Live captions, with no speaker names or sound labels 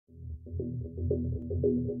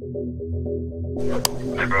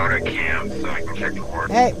I brought a cam so I can check the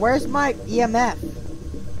ward. Hey, where's my EMF?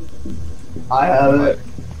 I have it.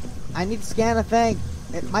 I need to scan a thing.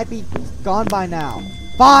 It might be gone by now.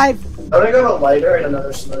 5! I'm gonna go with a lighter and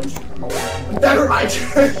another smudge. Never mind.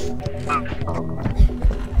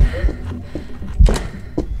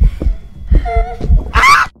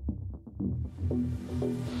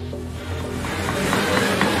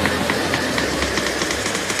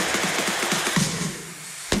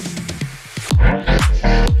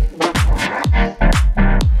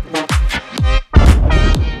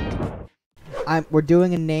 We're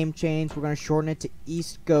doing a name change. We're gonna shorten it to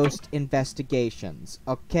East Ghost Investigations.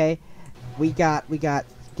 Okay, we got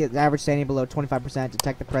get the average standing below 25%.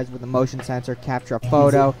 Detect the presence with a motion sensor. Capture a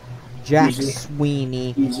photo. Jack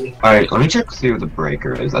Sweeney. Alright, let me check see what the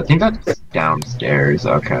breaker is. I think that's downstairs.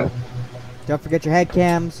 Okay. Don't forget your head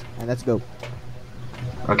cams, and let's go.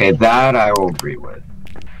 Okay, that I will agree with.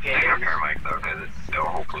 Yeah, I got paramedic though, because it'll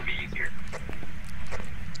hopefully be easier.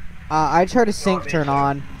 I just heard a sync turn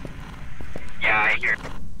on. Yeah, I hear.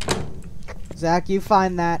 Zach, you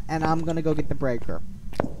find that, and I'm gonna go get the breaker.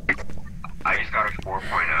 I just got a 4.0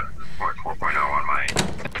 on my.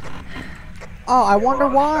 Oh, I wonder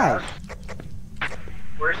why.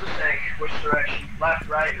 Where's the thing? Which direction? Left,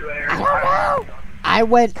 right, where? I don't know. I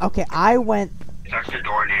went. It's actually a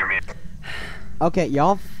door near me. Okay,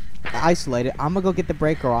 y'all isolated. I'm gonna go get the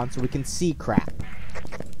breaker on so we can see crap.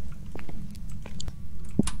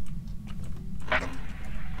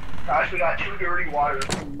 Gosh, we got 2 dirty waters.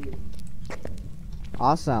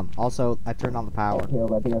 Awesome. Also, I turned on the power.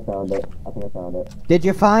 Caleb, I think I found it. Did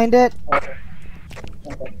you find it? Okay.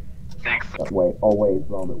 Thanks. Wait, oh wait, it's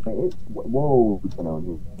wrong. Wait, whoa, it's on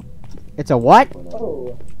here. It's a what?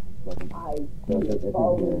 Oh. It's in here. It's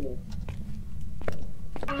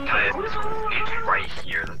right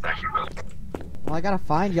here. That's actually really. Well, I gotta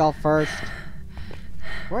find y'all first.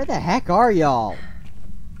 Where the heck are y'all?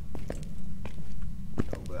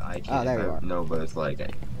 I can't. Oh, there you are. No, but it's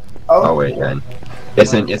like. Oh wait, then.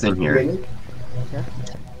 It's in here. Really? Okay.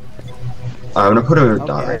 I'm gonna put a Okay,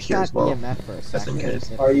 dot I right here as shot well. EMF for a Just in second.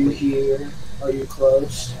 case. Are you here? Are you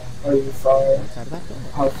close? Are you far? Outside of that door.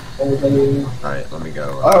 How old are you? Alright, let me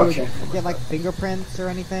go. Oh, okay. Get like fingerprints or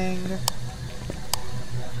anything?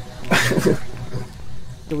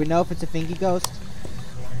 Do we know if it's a fingy ghost?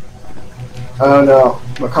 Oh no.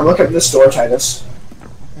 Well, come look at this door, Titus.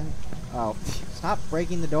 Okay. Oh, stop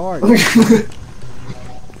breaking the door.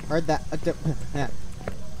 Heard that. Yeah.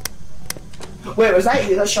 Wait, was that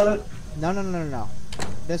you that shut it? No.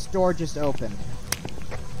 This door just opened.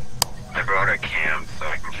 I brought a cam so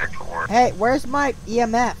I can check the ward. Hey, where's my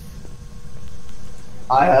EMF?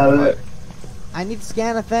 I have it. I need to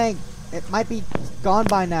scan a thing. It might be gone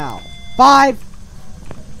by now. 5!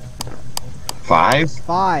 5?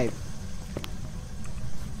 5.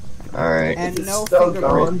 Alright. And It's no still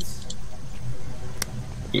fingerprints.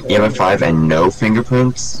 You have a 5 and no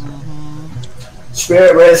fingerprints?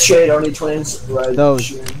 Spirit, Wraith, Shade, only twins. Red, Those.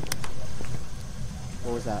 Sheen.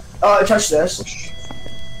 What was that? Oh, I touched this.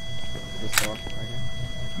 This door, right here.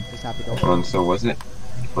 Just have to go. Hold on, so was it?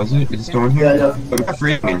 Is it still in here? Yeah, no. But it's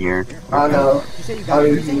freezing in here. I know. You said you got Are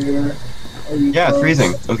you freezing? here? Are you Yeah, it's close?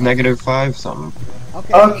 freezing. It was -5 something.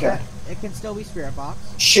 Okay. Okay. It can still be spirit box.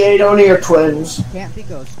 Shade, only your twins. Can't be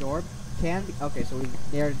ghost orb. Can be. Okay, so we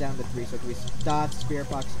narrowed it down to 3. So it can be dot, spirit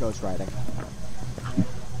box, ghost writing.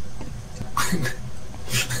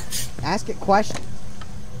 Ask it questions.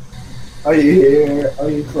 Are you here? Are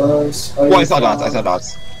you close? Are Oh, you I saw dots. far?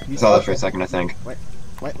 I saw that for a second, I think. Wait,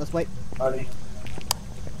 let's wait. Buddy.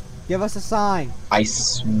 Give us a sign. I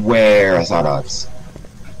swear I saw dots.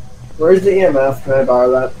 Where's the EMF? Can I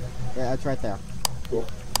borrow that? Yeah, that's right there.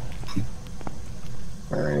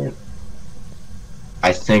 Alright.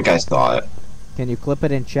 I think I saw it. Can you clip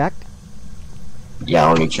it and check? Yeah,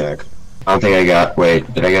 let me check. I don't think I got.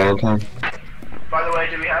 Wait, did I get it in time? By the way,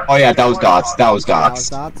 do we have? Oh yeah, that was dots. That was That was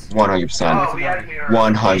dots. dots. 100%. Oh, we had mirror.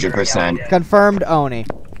 100%. Confirmed Oni.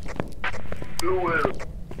 Ooh.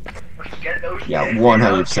 Let's get those Yeah, shades.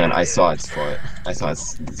 100%. I saw its foot. I saw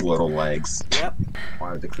its little legs. Yep.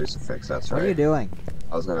 Wanted the crucifix. That's What are you right. doing?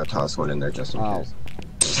 I was gonna toss one in there just in Oh.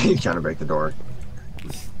 case. Trying to break the door.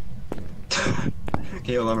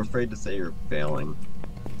 Caleb, I'm afraid to say you're failing.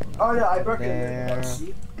 Oh no, I broke There. it.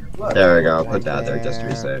 See? Look. There we go. I'll Right put that there just to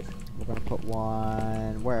be there. safe. We're gonna put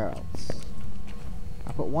one. Where else?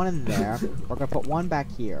 I put one in there. We're gonna put one back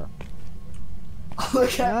here.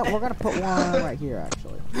 Look No, at we're gonna put one right here,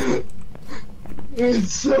 actually.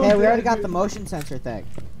 It's so Hey, we already bad. got the motion sensor thing.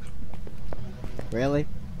 Really?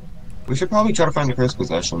 We should probably try to find the cursed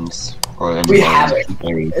possessions. Or We have it.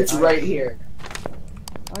 Maybe. It's right here.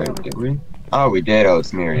 Oh, yeah, Wait, did we? Oh, we did. Oh,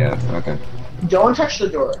 it's near. Yeah. Okay. Don't touch the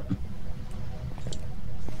door.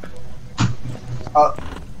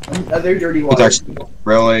 Another dirty You water. touched.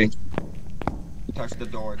 Really? You touched the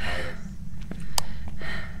door, Titus.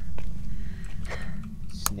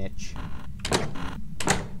 Snitch.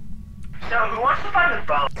 So, who wants to find the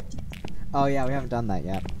phone? Oh yeah, we haven't done that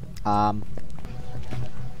yet.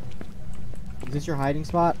 Is this your hiding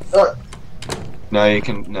spot? No, you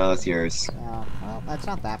can. No, that's yours. Well, that's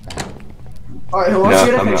not that bad. Alright, who wants No,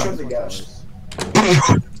 to get a I'm picture not. of the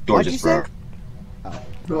ghost? Door What'd you just say? broke.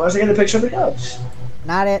 Who wants to get a picture of the ghost?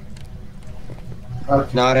 Not it. Okay,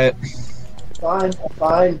 Not it. fine,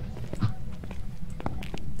 fine.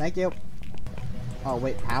 Thank you. Oh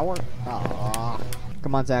wait, power? Aw.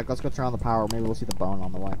 Come on, Zach. Let's go turn on the power. Maybe we'll see the bone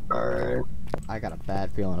on the way. Alright. I got a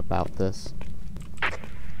bad feeling about this.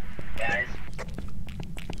 Guys.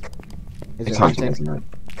 Is It's it hunting, hunting? isn't it?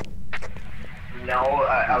 No,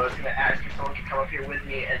 I was gonna ask if someone could come up here with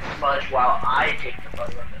me and smudge while I take the photo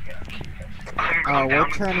of the ghost. Oh, we're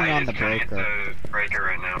turning on the breaker. Breaker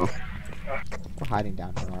right now. We're hiding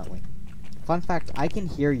down here, aren't we? Fun fact, I can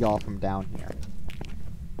hear y'all from down here.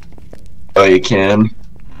 Oh, you can?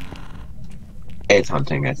 It's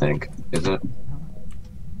hunting, I think. Is it?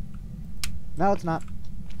 No, it's not.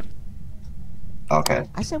 Okay.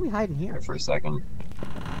 I said we hide in here. For a second.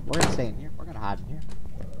 We're gonna stay in here. We're gonna hide in here.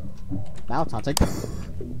 Now it's hunting.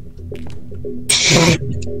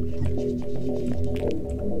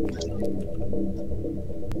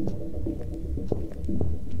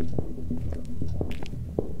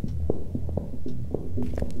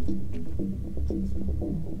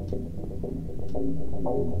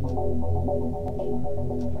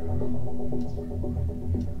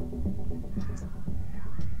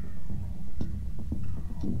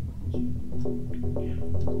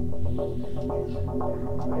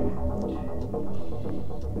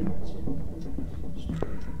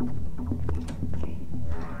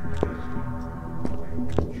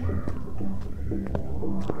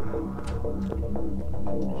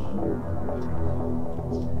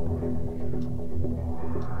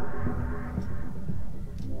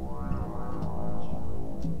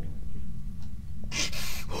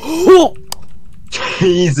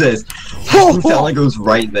 Jesus! It sound like it was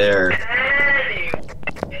right there.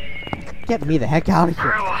 Get me the heck out of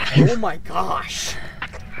here. Oh my gosh.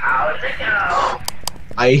 How did it go?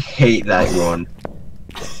 I hate that one.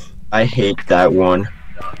 I hate that one.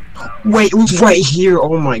 Wait, it was right here!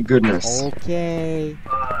 Oh my goodness. Okay.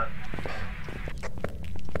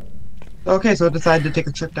 Okay, so I decided to take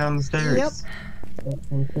a trip down the stairs. Yep.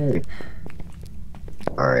 Okay.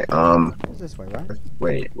 Alright, It's this way, right?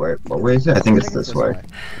 wait, what way is it? I think it's this way.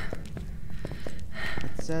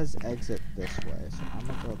 It says exit this way, so I'm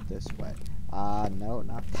gonna go this way. No,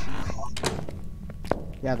 not that way.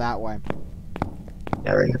 Yeah, that way.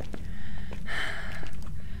 Yeah, right here.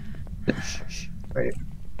 Shh, shh. Right.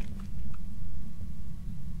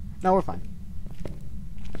 No, we're fine.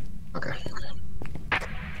 Okay.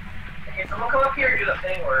 Okay, someone come up here and do the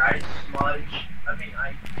thing where I smudge.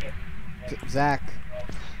 I can't. Zach,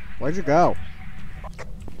 where'd you go?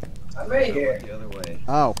 I'm right here. The other way.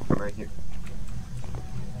 Oh, I'm right here.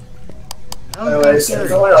 Anyways, can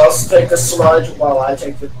someone else take the smudge while I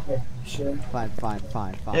take the picture? fine.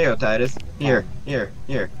 Here you go, Titus. Here. You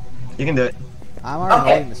can do it. I'm already Okay,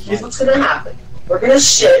 holding this here's mic. what's gonna happen. We're gonna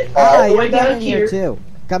sit all Ah, the you're way getting down in here here. too.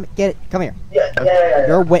 Come, get it. Come here. Yeah.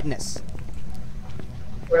 You're a witness.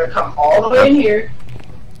 We're gonna come all the way in here.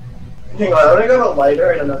 Hang on, I'm gonna go with a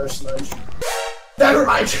lighter and another smudge. Never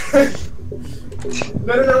mind.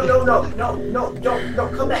 No,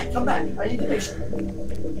 come back. I need the picture.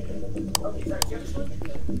 Okay, Zach, you have a smudge?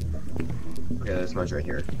 Okay, there's much right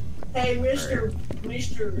here. Hey, Mr.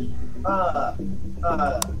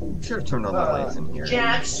 Should have turned on the lights in here.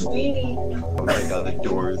 Jack Sweeney. Oh my god, the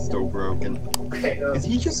door is still broken. Okay,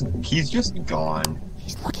 He's just gone.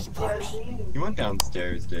 He's looking for Jack Sweeney. He went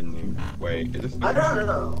downstairs, didn't he? Wait, is this I don't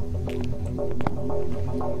know.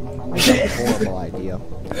 That's a horrible idea.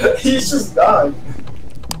 He's just gone.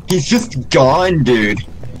 He's just gone, dude.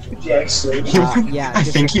 Jack Sweeney. Yeah, I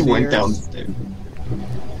think he went disappears. downstairs.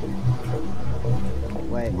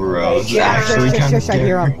 Wait. Bro, this is Hey, actually shush, kind of shush, I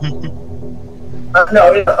hear scary.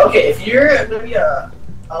 No, okay, if you're maybe a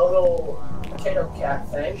little potato cat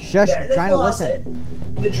thing. Shush, yeah, I'm trying to listen.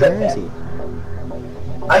 The drip Where is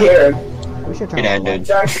pen. he? I hear him. We should turn It on the light. ended.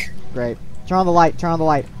 Jack, Great. Turn on the light. Turn on the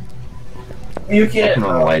light. you can't. Turn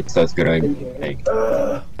on the lights, that's good.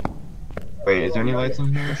 Wait, is there any lights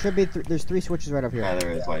in There here? should be. There's 3 switches right up Yeah, here.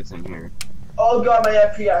 there is lights in here. Oh god, my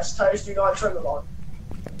FPS. Tires do not turn them on.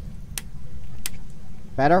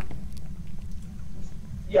 Better?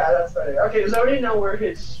 Yeah, that's better. Okay, does everybody know where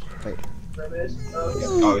his Wait. room is? Okay.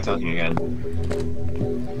 Oh, he's talking again.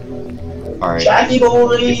 Alright. Jackie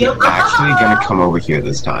boy! He's actually gonna come over here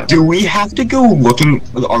this time. Do we have to go looking?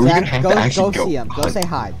 Are we gonna have to actually go see him. Go hunt? say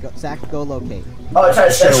hi. Zach, go locate. Oh,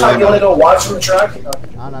 that's how you wanna go watch from the truck? No.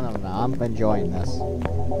 I'm enjoying this.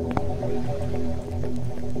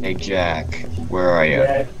 Hey Jack, where are you?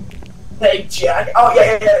 Yeah. Hey, Jack. Oh,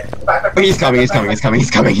 yeah. Back. Oh, he's coming.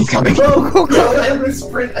 Go, go. I am gonna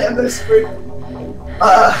sprint.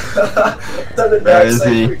 Where is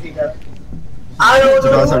he? I don't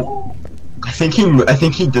know. I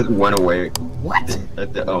think he just went away. What?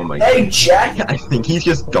 Oh my Hey, god. Jack. I think he's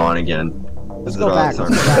just gone again. Let's go back.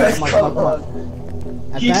 Come on.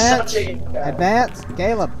 He's Advance. such a... Advance.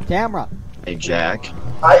 Caleb, camera. Hey Jack.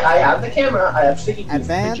 I have the camera. I have sticky keys.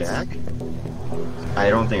 Advance. Hey Jack. I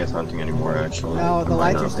don't think it's hunting anymore, actually. No, the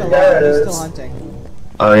lights are still on. There it He's is. still hunting.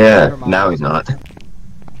 Oh yeah, Never mind. now he's not.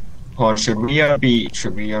 Hold on, should we go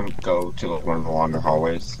to like one of the longer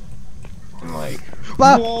hallways? And like...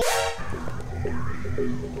 Whoa.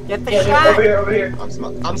 Get the Yeah, shot! over here.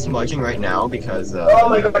 I'm smudging right now because, Oh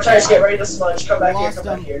my god, try to get ready to smudge. Come back Lost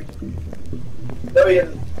here. him. No, we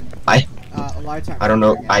didn't. Lights aren't I don't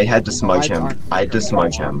know, flickering I had to again. smudge Lights him. aren't I had to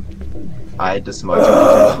flickering. smudge him. I had to smudge him because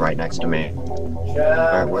he was right next to me. Yeah.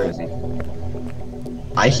 Alright, where is he?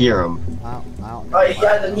 I hear him. I don't know. Oh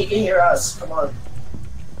yeah, then he can hear us. Come on.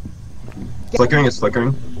 Flickering is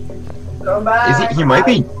flickering. Come back. Is he might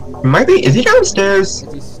be, is he downstairs?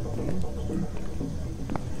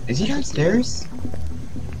 Is he downstairs?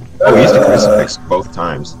 Oh, he used the crucifix both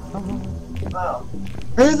times. Wow.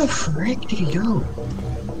 Where the frick did he go?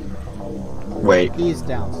 Wait. He's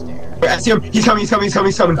downstairs. Wait, I see him. He's coming.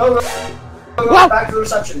 Go. Whoa. Back to the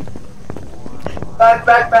reception. Back.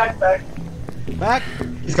 Back.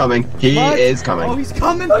 He's coming. He What? is coming. Oh, he's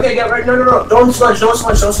coming. Okay, get ready. No. Don't smudge.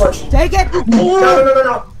 Take it.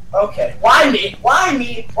 No. Okay. Why me?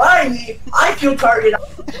 I feel targeted.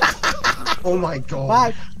 Oh my god.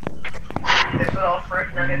 Bye. This little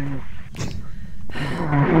frick nugget.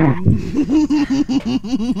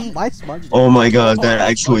 My smudge. Oh my god, that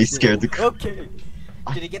actually scared the Okay.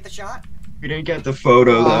 Did he get the shot? We didn't get the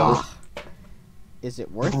photo though. Ah. Is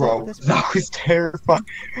it worth it? Bro, at this that was terrifying.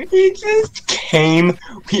 He just came.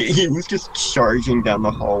 He was just charging down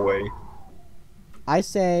the hallway. I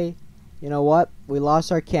say, you know what? We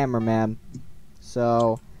lost our cameraman,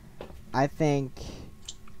 so I think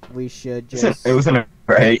we should just. It wasn't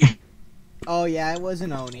right. Oh yeah, it was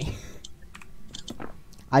an Oni.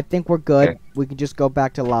 I think we're good. Okay. We can just go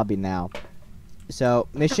back to lobby now. So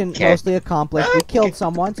mission Okay. mostly accomplished. We killed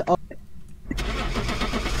someone. So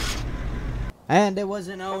and it was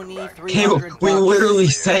an Oni. 300 We bucks. literally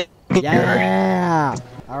said. Yeah.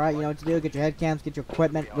 All right, you know what to do. Get your head cams. Get your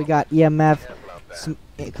equipment. We got EMF,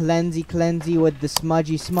 cleansey with the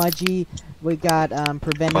smudgy. We got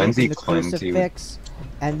preventing Cleansey. the crucifix,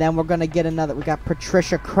 and then we're gonna get another. We got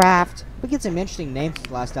Patricia Craft. We get some interesting names for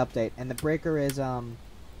the last update, and the breaker is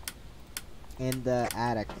in the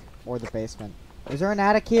attic or the basement. Is there an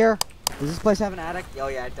attic here? Does this place have an attic? Oh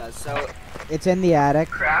yeah, it does. So It's in the attic,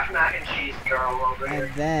 Kraft mac and cheese girl over and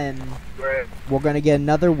here. then Great. we're gonna get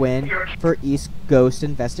another win for East Ghost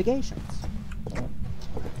Investigations.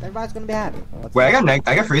 Everybody's gonna be happy. Let's Wait, see.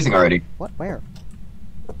 I got freezing already. What? Where?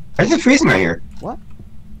 I just had freezing right here. What?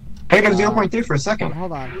 I got 0.3 for a second.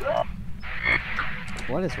 Hold on.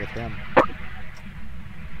 What is with him?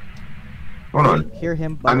 Hold on. Hear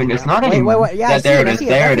him. I mean, it's buzzing not around. any. Wait. Yeah, I see there it. it I is. see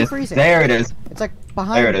There it Definitely is. freezing. There it is. It's like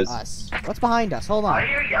behind There it is. us. What's behind us? Hold I on.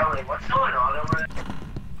 hear yelling. What's going on over there?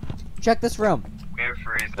 Check this room. We have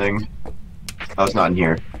freezing. Oh, it's not in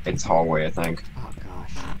here. It's hallway, I think. Oh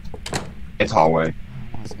gosh. It's hallway.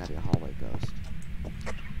 Oh, it's gotta be a hallway ghost.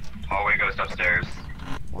 Hallway goes upstairs.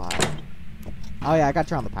 Why? Oh yeah, I gotta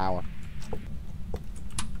turn on the power.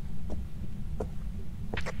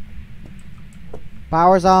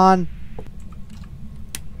 Power's on.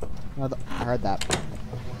 Oh, I heard that.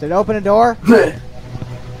 Did it open a door?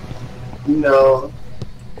 No.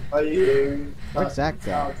 Are you here? Where'd Zach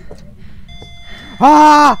go?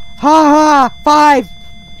 Ha! Ha ha! 5!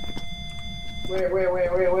 Wait.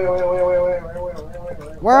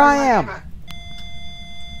 Where I am?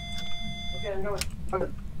 Okay, I'm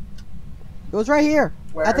going. It was right here.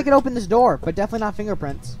 Where? I think it opened this door, but definitely not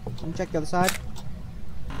fingerprints. Let me check the other side.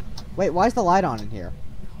 Wait, why is the light on in here?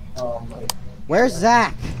 Oh my. Where's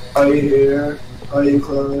Zach? Are you here? Are you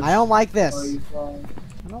close? I don't like this. Are you fine?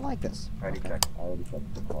 I don't like this. I already checked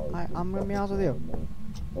the cars. I'm gonna be honest with you.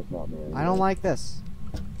 That's not me. I don't like this.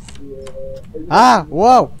 Ah!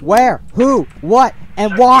 Whoa! Where? Who? What?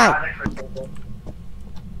 And why?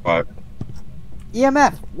 What?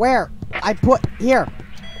 EMF! Where? I put here.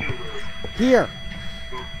 Here.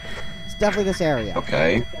 It's definitely this area.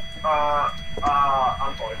 Okay. I'm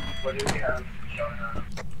going. What do we have showing up?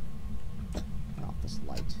 Oh, this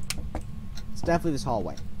light. It's definitely this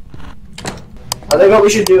hallway. I think what we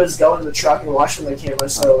should do is go in the truck and watch from the camera,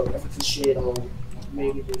 so if it's a shade, it'll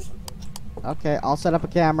maybe do something. Okay, I'll set up a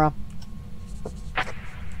camera.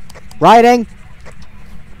 Writing!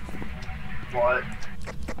 What?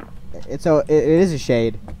 It is a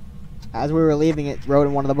shade. As we were leaving, it wrote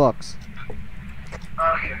in one of the books.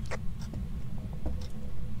 Okay.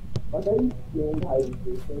 What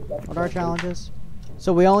are our challenges?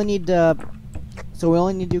 So we only need to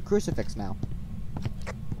do crucifix now.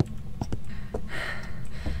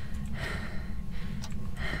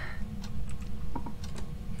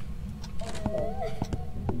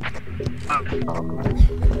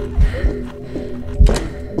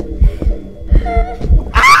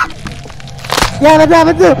 Yeah, but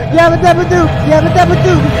that do. Yeah, but that do. Yeah, but that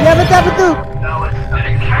do. Yeah, but that do. No, it's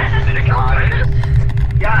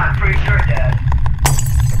yeah, I'm pretty sure, Dad.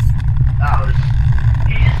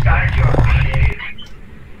 He just got into a shade.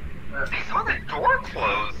 I saw the door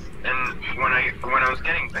close, and when I was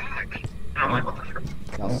getting back, and I'm like, what the frick?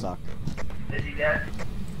 Y'all suck. Is he dead?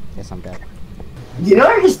 Yes, I'm dead. You know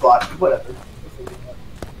I just bought whatever.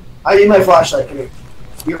 I need my flashlight. Come here.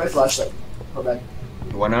 Give me my flashlight. Hold on.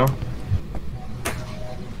 What now?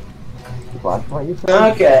 Flashlight, you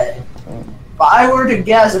said? Okay. If I were to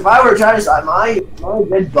guess, if I were to try to decide, my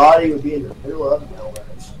dead body would be in the middle of nowhere.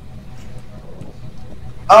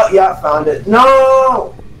 Oh yeah, found it.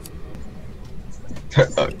 No.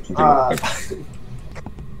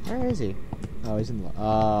 Where is he? Oh, he's in the.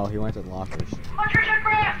 Oh, he went to the lockers.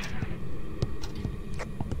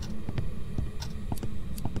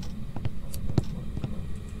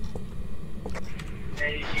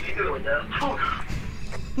 Hey, you see me through the window?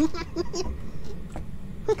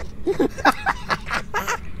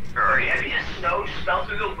 Very heavy snow smelled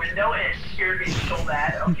through the window and it scared me so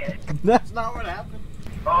bad. Okay. That's not what happened.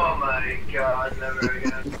 Oh my god, never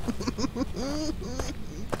again.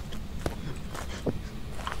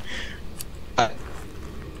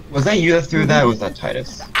 Was that you that threw that, or was that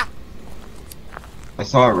Titus? I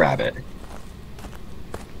saw a rabbit.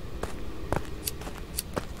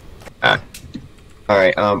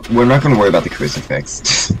 Alright, we're not gonna worry about the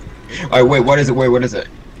crucifix. Alright, wait, what is it? Wait, what is it?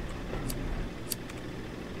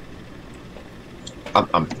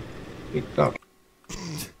 Oh.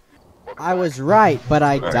 I was right, but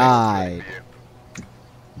I died.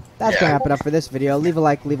 That's gonna wrap it up for this video. Leave a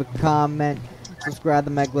like, leave a comment, subscribe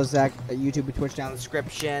to Megalozak, YouTube and Twitch down in the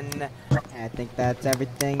description. And I think that's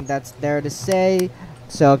everything that's there to say.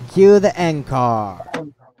 So cue the end card.